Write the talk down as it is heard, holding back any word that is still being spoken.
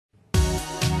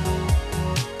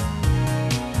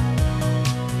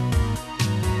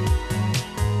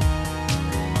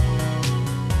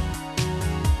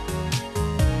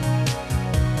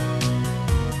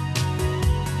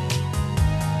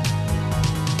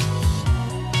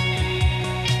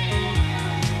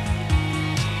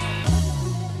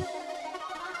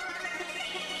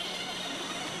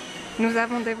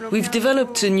We've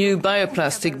developed a new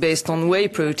bioplastic based on whey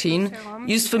protein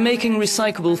used for making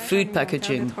recyclable food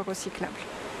packaging.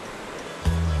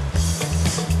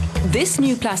 This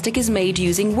new plastic is made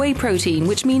using whey protein,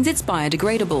 which means it's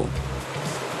biodegradable.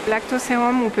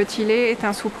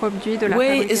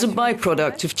 Whey is a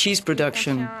byproduct of cheese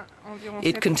production.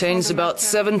 It contains about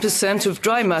 7% of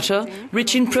dry matter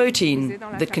rich in protein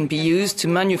that can be used to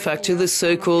manufacture the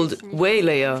so-called whey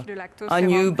layer, our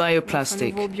new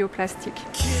bioplastic.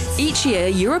 Each year,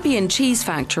 European cheese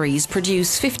factories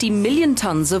produce 50 million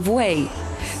tons of whey.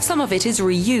 Some of it is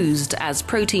reused as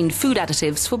protein food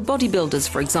additives for bodybuilders,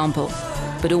 for example,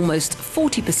 but almost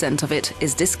 40% of it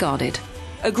is discarded.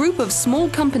 A group of small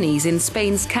companies in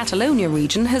Spain's Catalonia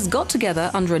region has got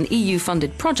together under an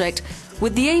EU-funded project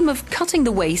with the aim of cutting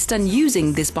the waste and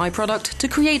using this byproduct to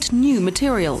create new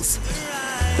materials.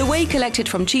 The whey collected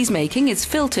from cheesemaking is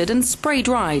filtered and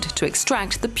spray-dried to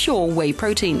extract the pure whey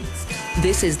protein.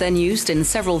 This is then used in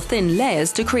several thin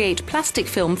layers to create plastic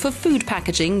film for food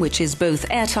packaging, which is both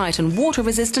airtight and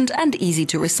water-resistant and easy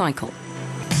to recycle.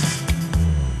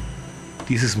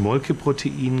 Dieses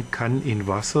Molkeprotein kann in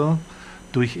Wasser.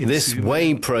 This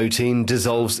whey protein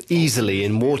dissolves easily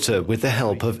in water with the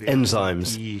help of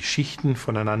enzymes.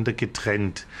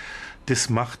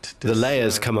 The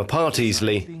layers come apart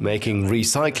easily, making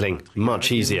recycling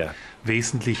much easier.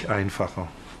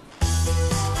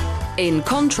 In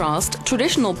contrast,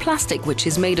 traditional plastic, which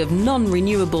is made of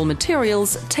non-renewable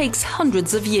materials, takes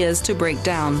hundreds of years to break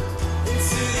down.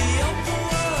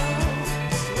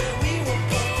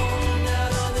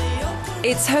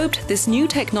 It's hoped this new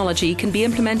technology can be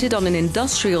implemented on an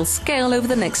industrial scale over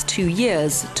the next 2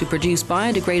 years to produce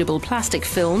biodegradable plastic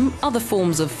film, other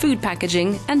forms of food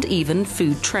packaging, and even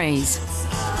food trays.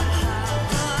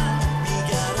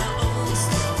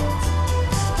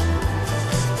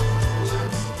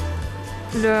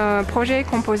 There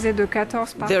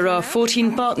are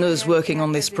 14 partners working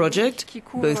on this project,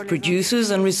 both producers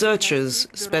and researchers,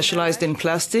 specialized in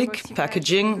plastic,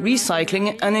 packaging,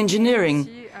 recycling and engineering.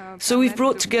 So we've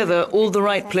brought together all the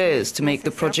right players to make the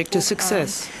project a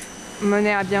success.